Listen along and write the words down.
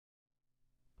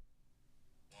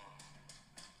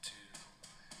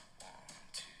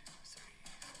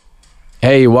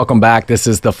Hey, welcome back. This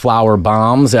is the Flower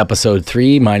Bombs, episode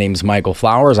 3. My name's Michael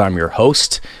Flowers. I'm your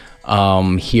host.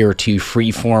 Here to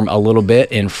freeform a little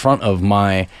bit in front of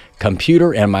my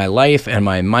computer and my life and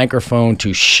my microphone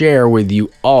to share with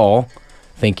you all.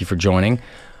 Thank you for joining.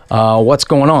 What's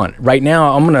going on? Right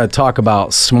now, I'm going to talk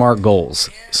about SMART goals.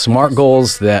 SMART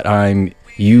goals that I'm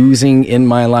using in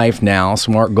my life now,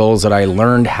 SMART goals that I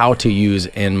learned how to use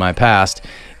in my past,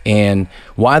 and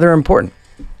why they're important.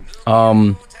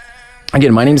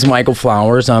 Again, my name is Michael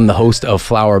Flowers. I'm the host of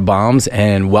Flower Bombs,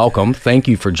 and welcome. Thank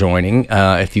you for joining.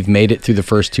 If you've made it through the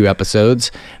first 2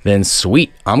 episodes, then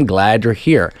sweet. I'm glad you're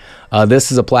here. This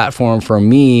is a platform for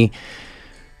me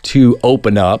to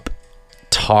open up,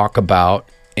 talk about,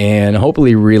 and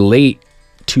hopefully relate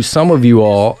to some of you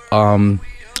all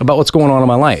about what's going on in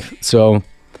my life. So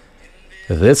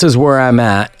this is where I'm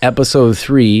at, episode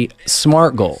 3,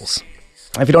 SMART goals.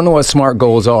 If you don't know what SMART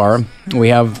goals are, we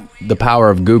have the power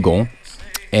of Google.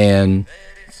 And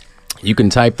you can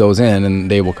type those in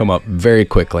and they will come up very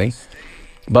quickly.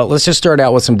 But let's just start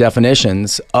out with some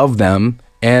definitions of them,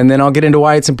 and then I'll get into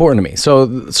why it's important to me.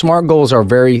 So SMART goals are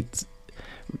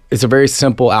it's a very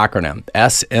simple acronym,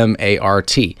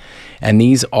 SMART. And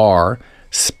these are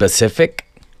specific,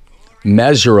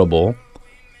 measurable,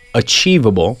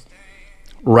 achievable,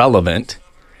 relevant,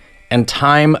 and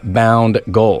time-bound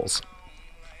goals.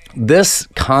 This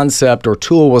concept or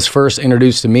tool was first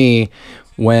introduced to me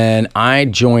when I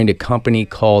joined a company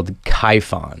called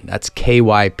Kyphon. That's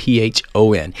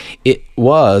Kyphon. It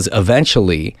was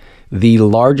eventually the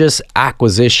largest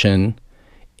acquisition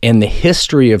in the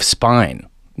history of spine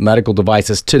medical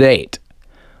devices to date.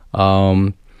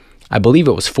 I believe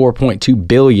it was $4.2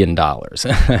 billion.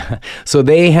 So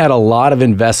they had a lot of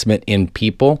investment in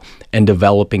people and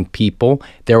developing people.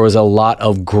 There was a lot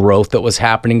of growth that was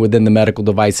happening within the medical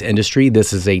device industry.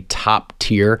 This is a top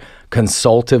tier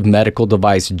consultative medical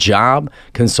device job,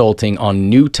 consulting on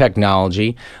new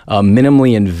technology,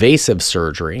 minimally invasive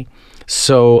surgery.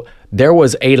 So there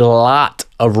was a lot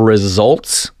of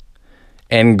results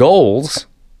and goals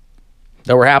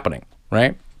that were happening,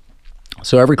 right?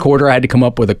 So every quarter I had to come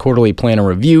up with a quarterly plan and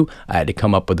review. I had to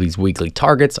come up with these weekly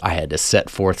targets. I had to set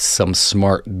forth some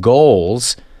SMART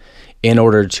goals in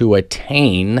order to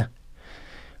attain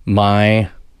my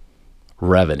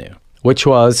revenue, which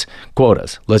was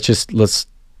quotas. Let's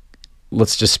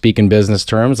just speak in business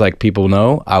terms. Like people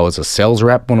know, I was a sales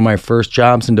rep, one of my first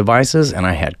jobs in devices, and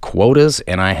I had quotas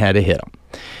and I had to hit them.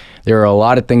 There are a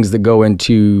lot of things that go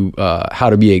into how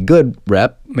to be a good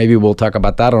rep. Maybe we'll talk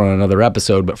about that on another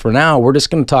episode. But for now, we're just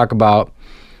going to talk about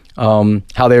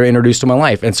how they were introduced to my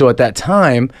life. And so at that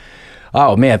time,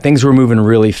 oh man, things were moving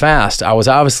really fast. I was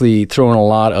obviously throwing a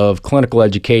lot of clinical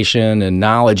education and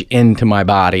knowledge into my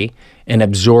body and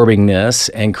absorbing this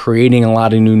and creating a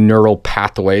lot of new neural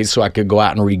pathways so I could go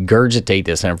out and regurgitate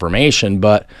this information.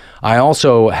 But I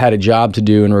also had a job to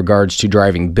do in regards to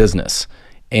driving business.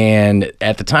 And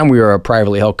at the time we were a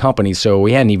privately held company, so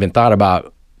we hadn't even thought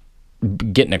about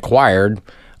getting acquired.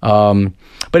 But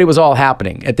it was all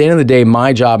happening. At the end of the day,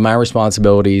 my job, my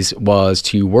responsibilities was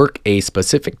to work a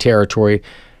specific territory,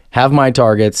 have my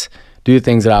targets, do the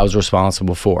things that I was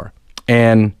responsible for.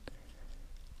 And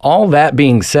all that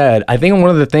being said, I think one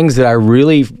of the things that I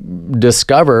really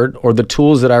discovered, or the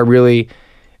tools that I really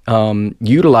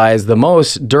utilized the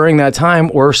most during that time,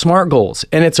 were SMART goals.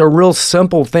 And it's a real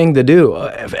simple thing to do.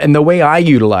 And the way I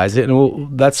utilize it,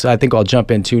 and that's, I think I'll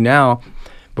jump into now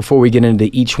before we get into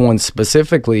each one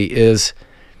specifically, is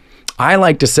I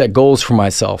like to set goals for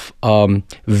myself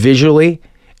visually,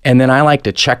 and then I like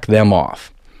to check them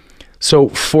off. So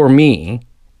for me,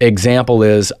 example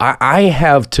is I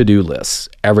have to-do lists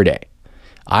every day.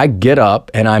 I get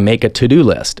up and I make a to-do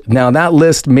list. Now that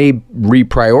list may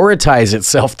reprioritize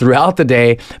itself throughout the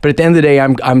day, but at the end of the day,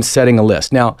 I'm setting a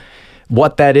list. Now,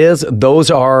 what that is, those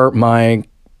are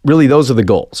the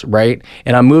goals, right?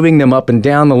 And I'm moving them up and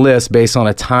down the list based on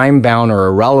a time bound or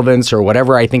a relevance or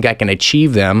whatever I think I can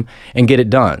achieve them and get it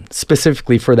done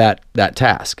specifically for that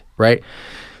task, right?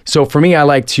 So for me, I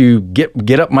like to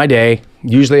get up my day.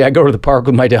 Usually I go to the park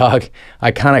with my dog.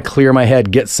 I kind of clear my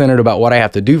head, get centered about what I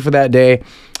have to do for that day,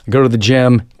 go to the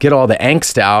gym, get all the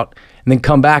angst out, and then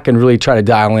come back and really try to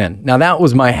dial in. Now that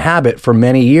was my habit for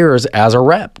many years as a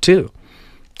rep too.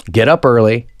 Get up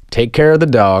early, take care of the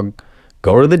dog,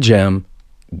 go to the gym,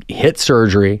 hit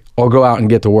surgery, or go out and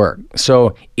get to work.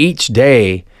 So each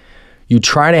day you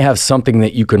try to have something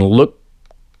that you can look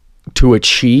to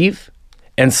achieve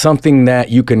and something that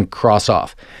you can cross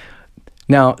off.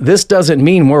 Now, this doesn't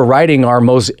mean we're writing our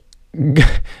most,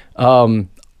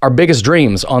 our biggest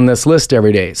dreams on this list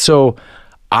every day. So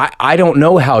I don't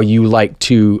know how you like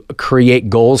to create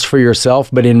goals for yourself,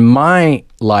 but in my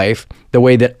life, the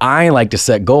way that I like to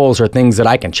set goals are things that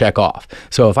I can check off.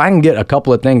 So if I can get a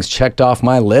couple of things checked off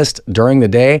my list during the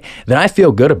day, then I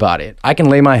feel good about it. I can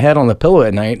lay my head on the pillow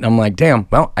at night and I'm like, damn,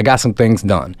 well, I got some things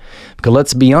done. Because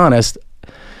let's be honest,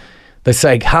 the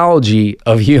psychology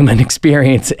of human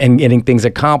experience and getting things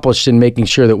accomplished and making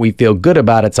sure that we feel good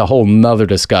about it's a whole nother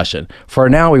discussion. For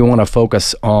now, we want to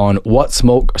focus on what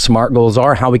SMART goals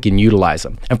are, how we can utilize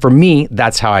them. And for me,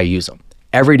 that's how I use them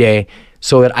every day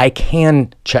so that I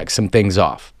can check some things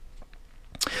off.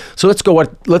 So let's go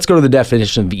to the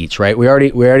definition of each, right? We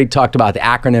already talked about the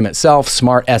acronym itself,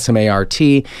 SMART,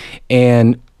 S-M-A-R-T,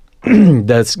 and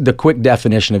the quick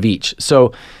definition of each.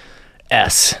 So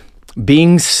S,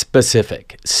 being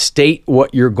specific, state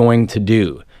what you're going to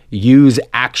do, use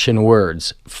action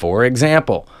words. For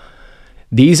example,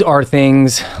 these are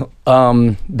things that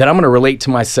I'm going to relate to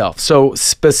myself. So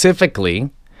specifically,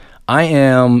 I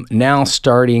am now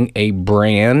starting a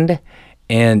brand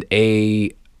and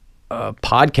a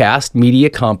podcast media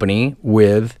company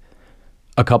with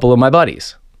a couple of my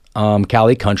buddies,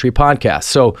 Cali Country Podcast.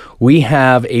 So we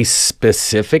have a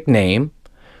specific name.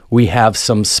 We have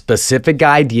some specific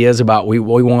ideas about what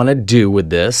we want to do with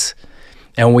this,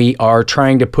 and we are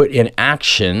trying to put in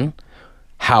action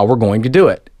how we're going to do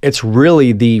it. It's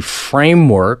really the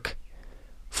framework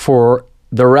for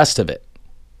the rest of it.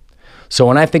 So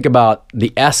when I think about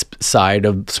the S side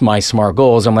of my SMART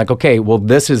goals, I'm like, okay, well,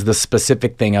 this is the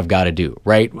specific thing I've got to do,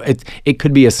 right? It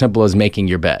could be as simple as making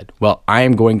your bed. Well, I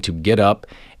am going to get up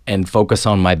and focus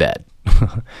on my bed.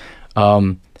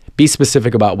 Be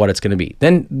specific about what it's going to be.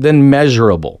 Then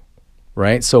measurable,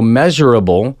 right? So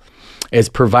measurable is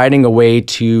providing a way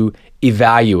to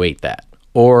evaluate that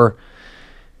or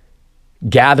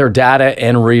gather data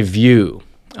and review.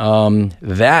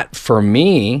 That for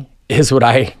me is what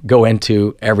I go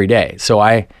into every day. So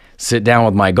I sit down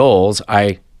with my goals.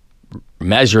 I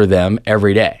measure them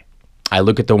every day. I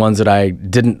look at the ones that I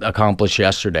didn't accomplish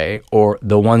yesterday or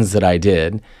the ones that I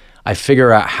did. I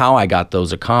figure out how I got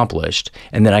those accomplished,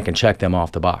 and then I can check them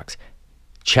off the box.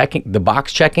 The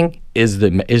box checking is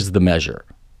the measure,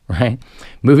 right?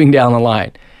 Moving down the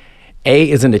line. A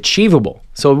is an achievable.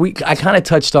 So I kind of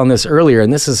touched on this earlier,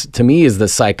 and this is, to me, is the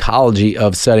psychology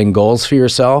of setting goals for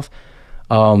yourself.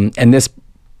 And this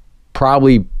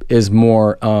probably is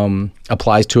more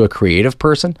applies to a creative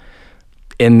person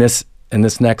in this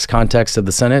next context of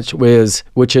the sentence,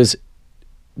 which is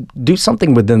do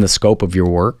something within the scope of your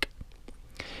work.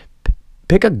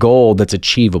 Pick a goal that's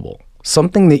achievable,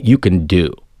 something that you can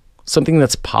do, something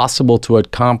that's possible to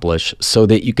accomplish so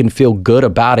that you can feel good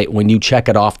about it when you check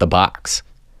it off the box.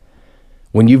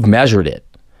 When you've measured it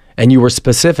and you were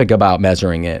specific about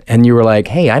measuring it and you were like,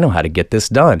 hey, I know how to get this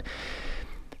done.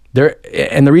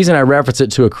 And the reason I reference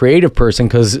it to a creative person,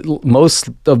 because most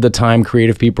of the time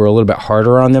creative people are a little bit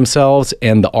harder on themselves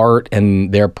and the art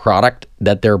and their product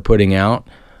that they're putting out.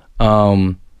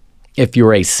 If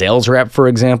you're a sales rep, for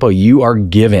example, you are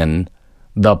given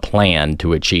the plan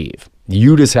to achieve.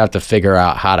 You just have to figure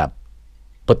out how to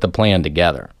put the plan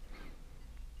together.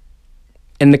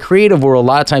 In the creative world, a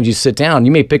lot of times you sit down,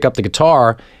 you may pick up the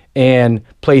guitar and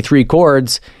play 3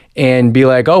 chords and be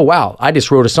like, oh, wow, I just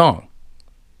wrote a song.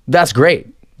 That's great.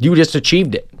 You just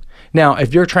achieved it. Now,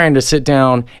 if you're trying to sit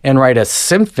down and write a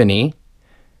symphony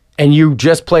and you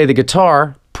just play the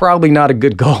guitar, probably not a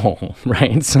good goal,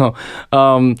 right? So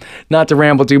not to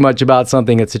ramble too much about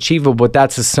something that's achievable, but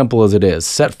that's as simple as it is.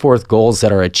 Set forth goals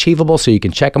that are achievable so you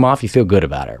can check them off. You feel good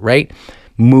about it, right?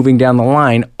 Moving down the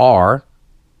line, R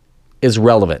is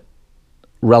relevant.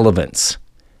 Relevance.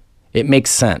 It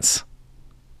makes sense.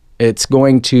 It's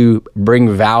going to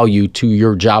bring value to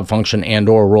your job function and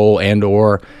or role and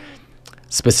or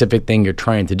specific thing you're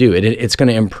trying to do. It's going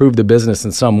to improve the business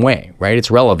in some way, right?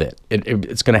 It's relevant.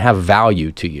 It's going to have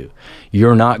value to you.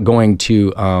 You're not going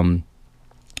to,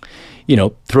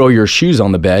 throw your shoes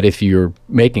on the bed if you're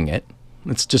making it.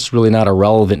 It's just really not a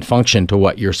relevant function to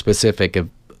what your specific,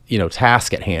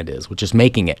 task at hand is, which is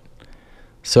making it.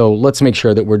 So let's make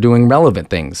sure that we're doing relevant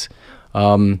things.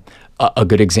 A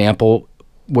good example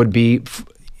would be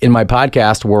in my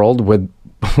podcast world with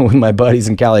my buddies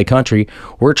in Cali Country.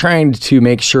 We're trying to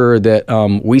make sure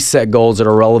that we set goals that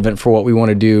are relevant for what we want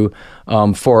to do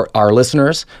for our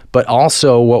listeners, but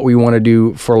also what we want to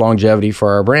do for longevity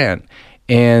for our brand.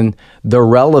 And the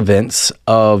relevance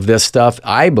of this stuff,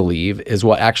 I believe, is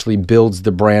what actually builds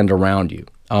the brand around you.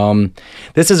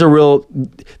 This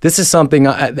is something,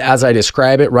 as I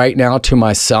describe it right now to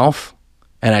myself,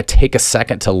 and I take a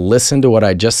second to listen to what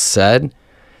I just said,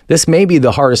 this may be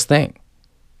the hardest thing.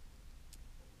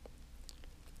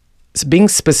 being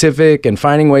specific and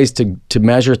finding ways to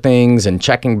measure things and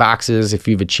checking boxes if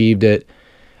you've achieved it,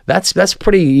 that's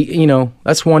pretty,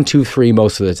 that's 1, 2, 3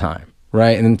 most of the time,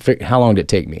 right? And then how long did it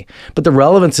take me? But the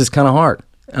relevance is kind of hard.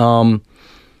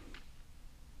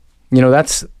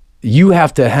 You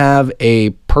have to have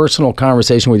a personal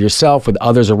conversation with yourself, with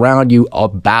others around you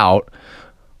about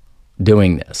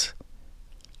doing this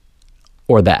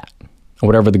or that, or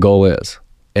whatever the goal is.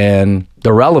 And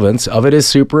the relevance of it is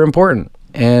super important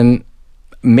and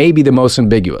maybe the most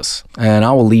ambiguous. And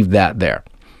I will leave that there.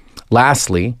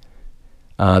 Lastly,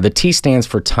 the T stands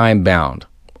for time bound,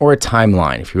 or a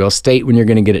timeline, if you will. State when you're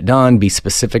going to get it done. Be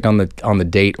specific on the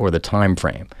date or the time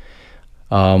frame.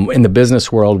 In the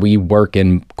business world, we work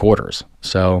in quarters.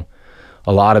 So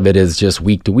a lot of it is just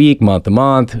week to week, month to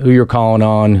month, who you're calling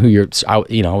on, I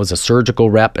was a surgical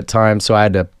rep at times. So I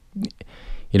had to,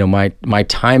 my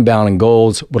time bound and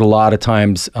goals would a lot of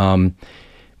times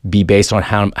be based on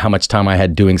how much time I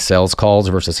had doing sales calls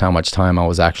versus how much time I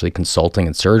was actually consulting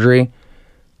in surgery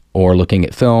or looking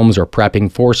at films or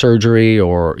prepping for surgery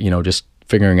or, just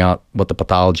figuring out what the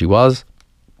pathology was.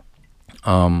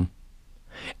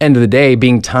 End of the day,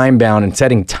 being time bound and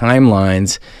setting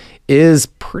timelines is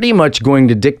pretty much going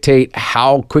to dictate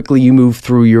how quickly you move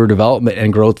through your development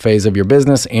and growth phase of your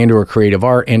business and or creative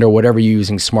art and or whatever you're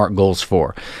using SMART goals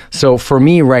for. So for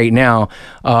me right now,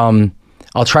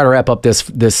 I'll try to wrap up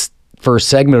this first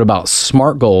segment about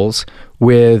SMART goals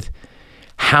with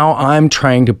how I'm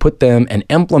trying to put them and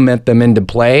implement them into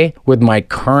play with my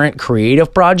current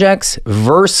creative projects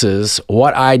versus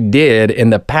what I did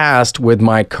in the past with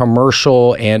my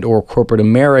commercial and or corporate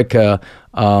America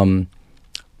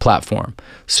platform.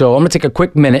 So I'm gonna take a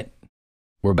quick minute.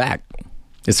 We're back.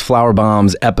 It's Flower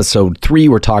Bombs episode 3.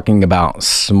 We're talking about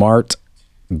SMART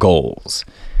goals.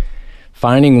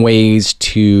 Finding ways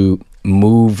to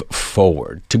move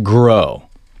forward, to grow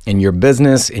in your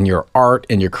business, in your art,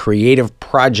 in your creative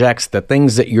projects, the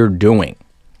things that you're doing,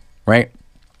 right?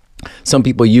 Some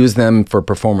people use them for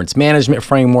performance management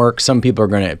framework. Some people are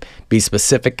going to be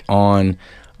specific on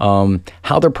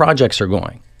how their projects are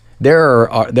going.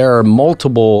 There are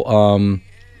multiple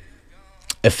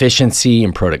efficiency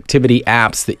and productivity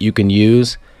apps that you can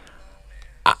use.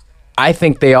 I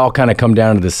think they all kind of come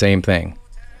down to the same thing.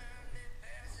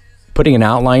 Putting an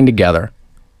outline together,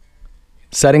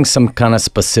 setting some kind of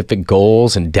specific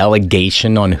goals and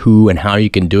delegation on who and how you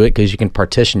can do it, because you can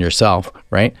partition yourself,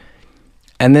 right?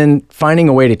 And then finding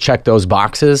a way to check those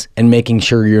boxes and making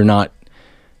sure you're not,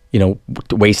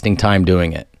 wasting time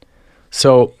doing it.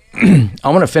 So I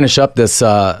want to finish up this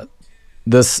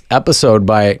episode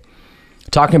by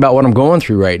talking about what I'm going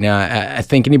through right now. I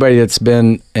think anybody that's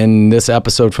been in this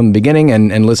episode from the beginning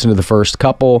and listened to the first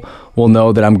couple will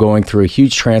know that I'm going through a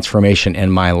huge transformation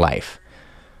in my life.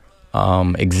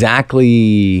 Is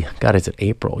it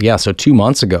April? Yeah, so 2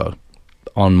 months ago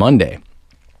on Monday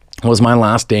was my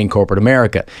last day in corporate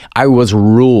America. I was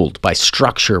ruled by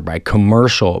structure, by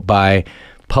commercial, by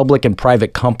public and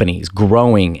private companies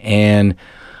growing, and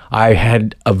I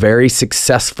had a very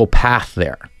successful path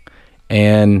there.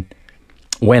 And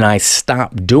when I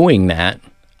stopped doing that,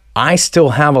 I still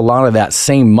have a lot of that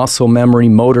same muscle memory,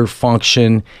 motor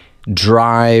function,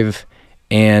 drive,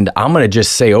 and I'm going to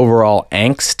just say overall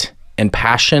angst and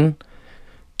passion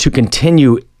to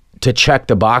continue to check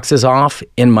the boxes off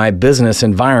in my business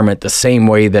environment the same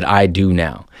way that I do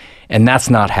now. And that's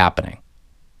not happening.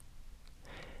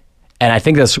 And I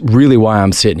think that's really why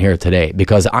I'm sitting here today,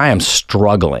 because I am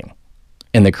struggling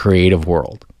in the creative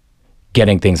world,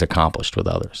 getting things accomplished with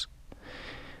others.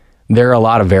 There are a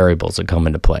lot of variables that come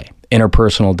into play.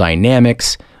 Interpersonal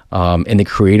dynamics. In the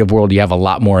creative world, you have a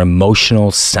lot more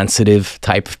emotional, sensitive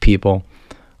type of people.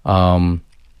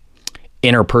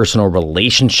 Interpersonal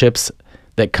relationships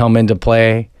that come into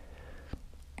play.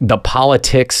 The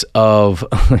politics of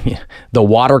the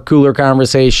water cooler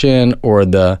conversation or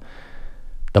the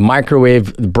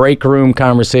microwave break room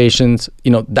conversations.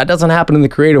 That doesn't happen in the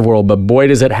creative world, but boy,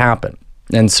 does it happen.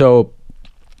 And so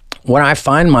what I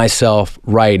find myself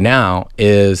right now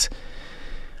is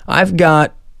I've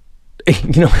got,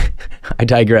 I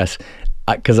digress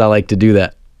because I like to do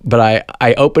that, but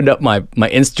I opened up my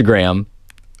Instagram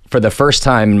for the first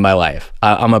time in my life.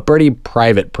 I'm a pretty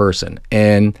private person,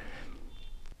 and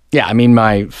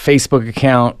my Facebook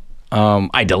account,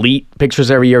 I delete pictures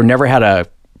every year. Never had a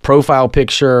profile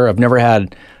picture. I've never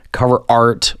had cover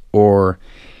art or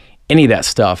any of that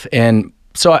stuff. And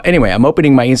so anyway, I'm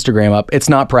opening my Instagram up. It's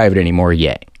not private anymore.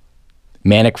 Yay.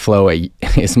 Manic Flow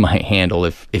is my handle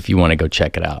if you want to go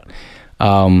check it out.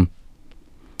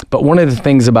 But one of the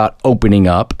things about opening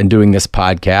up and doing this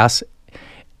podcast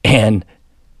and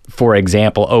for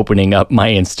example, opening up my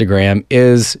Instagram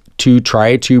is to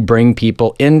try to bring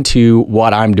people into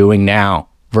what I'm doing now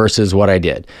versus what I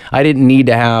did. I didn't need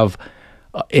to have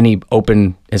any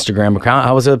open Instagram account.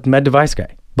 I was a med device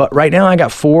guy. But right now I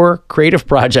got 4 creative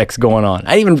projects going on.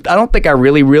 I don't think I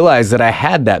really realized that I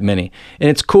had that many. And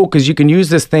it's cool because you can use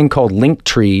this thing called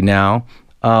Linktree now.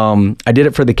 I did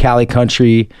it for the Cali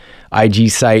Country IG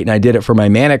site, and I did it for my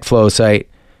Manic Flow site.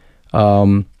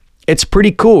 It's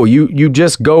pretty cool. You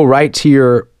just go right to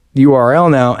your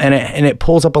URL now, and it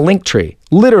pulls up a link tree.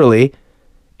 Literally,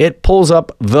 it pulls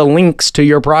up the links to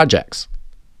your projects.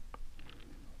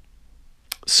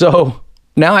 So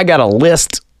now I got a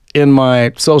list in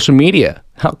my social media.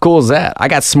 How cool is that? I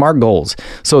got SMART goals.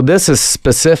 So this is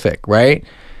specific, right?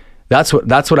 That's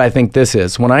what I think this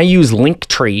is. When I use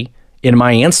Linktree in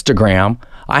my Instagram,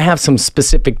 I have some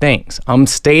specific things. I'm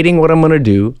stating what I'm going to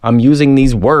do. I'm using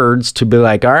these words to be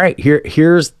like, all right,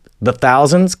 here's the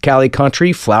thousands, Cali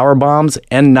Country, Flower Bombs,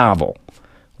 and Novel.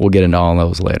 We'll get into all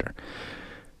those later.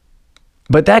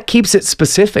 But that keeps it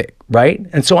specific, right?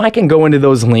 And so I can go into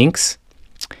those links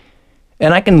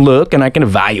and I can look and I can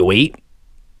evaluate.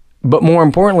 But more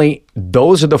importantly,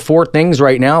 those are the 4 things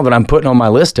right now that I'm putting on my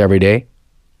list every day.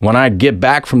 When I get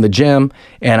back from the gym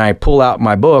and I pull out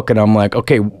my book and I'm like,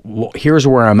 okay, well, here's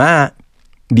where I'm at.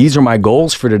 These are my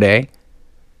goals for today.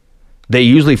 They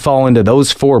usually fall into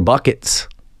those 4 buckets.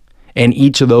 And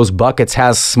each of those buckets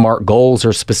has SMART goals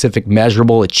or specific,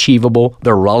 measurable, achievable.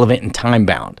 They're relevant and time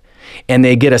bound. And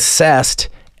they get assessed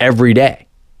every day.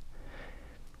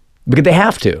 Because they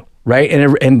have to. Right.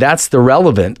 And that's the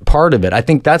relevant part of it. I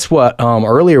think that's what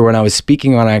earlier when I was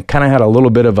speaking on, I kind of had a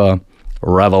little bit of a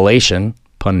revelation,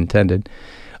 pun intended,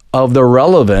 of the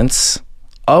relevance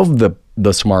of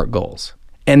the SMART goals.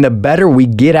 And the better we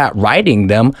get at writing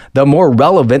them, the more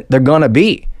relevant they're going to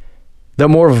be. The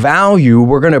more value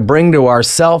we're going to bring to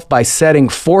ourselves by setting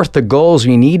forth the goals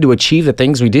we need to achieve the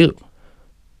things we do.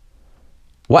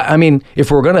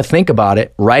 If we're going to think about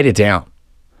it, write it down.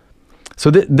 So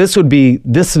this would be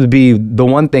the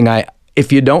one thing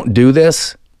if you don't do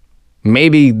this,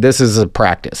 maybe this is a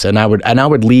practice. And I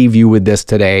would leave you with this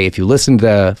today. If you listen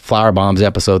to Flower Bombs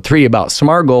episode 3 about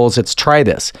SMART goals, it's try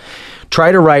this.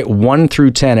 Try to write 1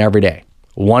 through 10 every day.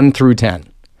 1 through 10.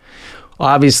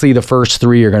 Obviously, the first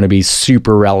 3 are going to be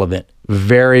super relevant,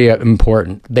 very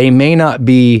important. They may not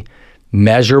be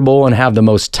measurable and have the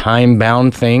most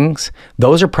time-bound things.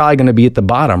 Those are probably going to be at the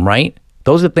bottom, right?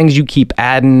 Those are things you keep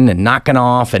adding and knocking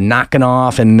off, and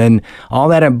then all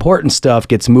that important stuff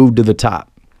gets moved to the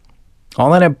top.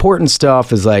 All that important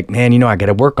stuff is like, man, I got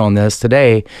to work on this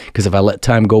today because if I let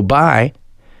time go by,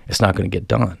 it's not going to get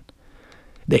done.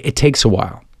 It takes a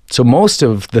while. So most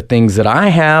of the things that I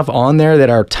have on there that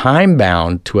are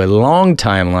time-bound to a long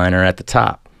timeline are at the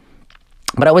top.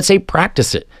 But I would say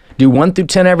practice it. Do 1 through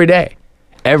 10 every day.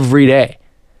 Every day.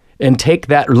 And take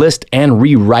that list and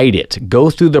rewrite it. Go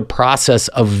through the process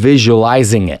of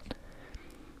visualizing it.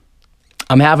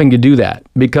 I'm having to do that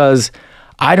because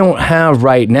I don't have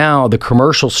right now the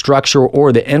commercial structure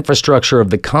or the infrastructure of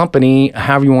the company,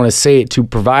 however you want to say it, to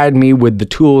provide me with the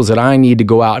tools that I need to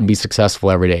go out and be successful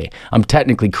every day. I'm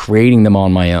technically creating them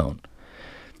on my own.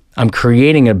 I'm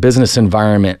creating a business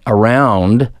environment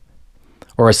around,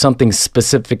 or something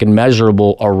specific and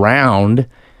measurable around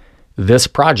this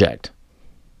project.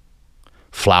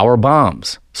 Flower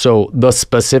Bombs. So the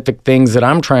specific things that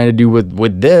I'm trying to do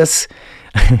with this,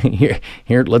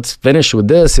 here, let's finish with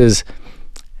this, is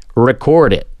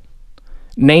record it,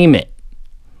 name it,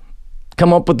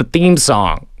 come up with the theme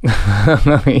song.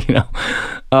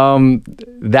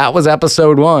 That was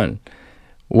episode 1.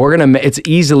 It's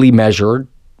easily measured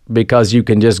because you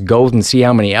can just go and see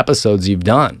how many episodes you've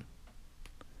done.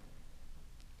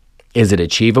 Is it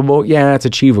achievable? Yeah, it's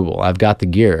achievable. I've got the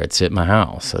gear. It's at my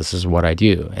house. This is what I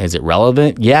do. Is it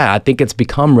relevant? Yeah, I think it's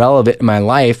become relevant in my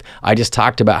life. I just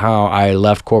talked about how I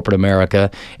left corporate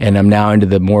America and I'm now into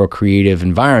the more creative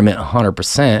environment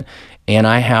 100%. And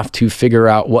I have to figure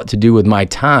out what to do with my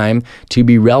time to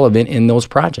be relevant in those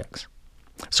projects.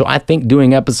 So I think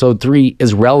doing episode 3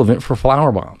 is relevant for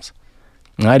Flower Bombs.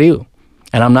 I do.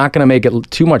 And I'm not going to make it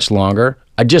too much longer.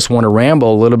 I just want to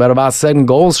ramble a little bit about setting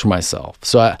goals for myself.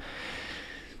 So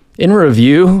in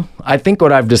review, I think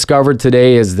what I've discovered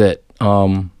today is that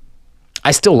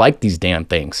I still like these damn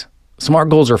things. SMART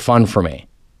goals are fun for me.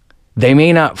 They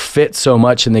may not fit so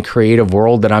much in the creative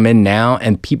world that I'm in now,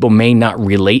 and people may not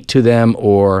relate to them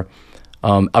or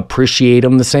appreciate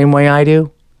them the same way I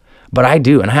do, but I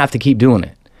do, and I have to keep doing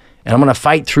it. And I'm going to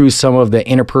fight through some of the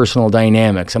interpersonal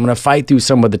dynamics. I'm going to fight through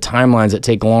some of the timelines that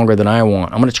take longer than I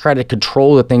want. I'm going to try to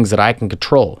control the things that I can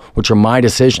control, which are my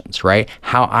decisions, right?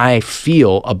 How I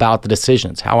feel about the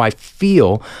decisions, how I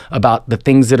feel about the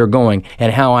things that are going,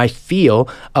 and how I feel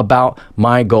about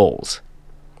my goals.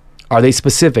 Are they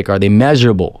specific? Are they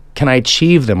measurable? Can I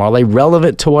achieve them? Are they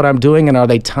relevant to what I'm doing, and are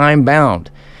they time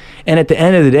bound? And at the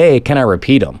end of the day, can I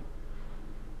repeat them?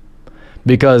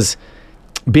 Because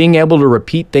being able to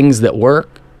repeat things that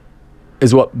work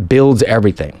is what builds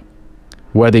everything.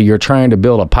 Whether you're trying to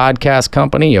build a podcast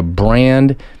company, a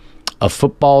brand, a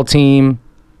football team,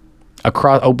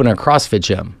 open a CrossFit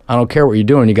gym. I don't care what you're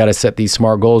doing. You got to set these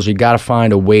SMART goals. You got to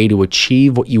find a way to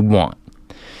achieve what you want.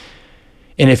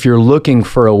 And if you're looking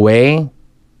for a way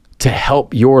to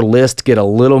help your list get a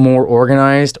little more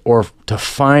organized, or to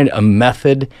find a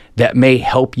method that may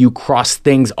help you cross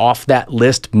things off that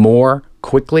list more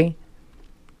quickly,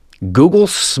 Google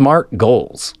SMART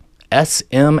goals.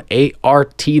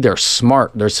 S-M-A-R-T. They're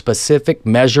smart. They're specific,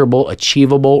 measurable,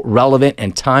 achievable, relevant,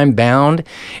 and time bound.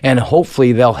 And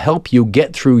hopefully they'll help you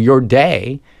get through your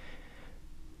day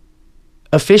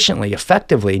efficiently,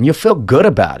 effectively, and you'll feel good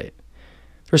about it.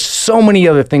 There's so many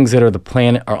other things that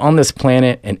are on this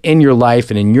planet and in your life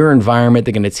and in your environment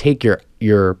that are going to take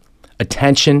your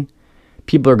attention.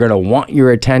 People are going to want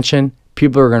your attention.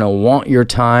 People are going to want your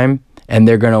time, and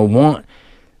they're going to want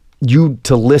you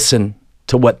to listen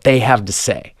to what they have to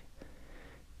say.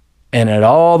 And at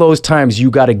all those times,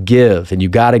 you got to give, and you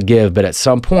got to give. But at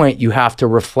some point, you have to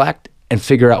reflect and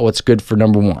figure out what's good for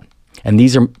number one. And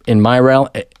these are, in my world,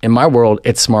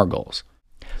 it's SMART goals.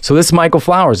 So this is Michael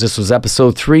Flowers. This was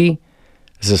episode 3.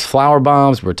 This is Flower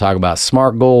Bombs. We're talking about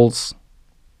SMART goals,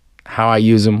 how I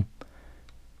use them.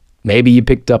 Maybe you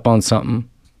picked up on something.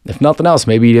 If nothing else,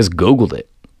 maybe you just Googled it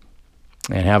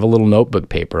and have a little notebook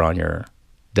paper on your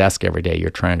desk every day you're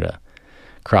trying to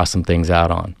cross some things out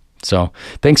on. So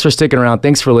thanks for sticking around.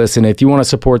 Thanks for listening. If you want to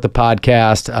support the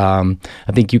podcast,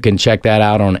 I think you can check that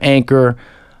out on Anchor.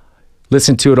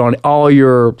 Listen to it on all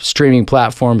your streaming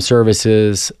platform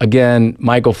services. Again,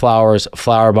 Michael Flowers,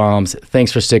 Flower Bombs.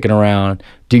 Thanks for sticking around.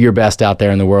 Do your best out there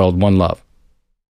in the world. One love.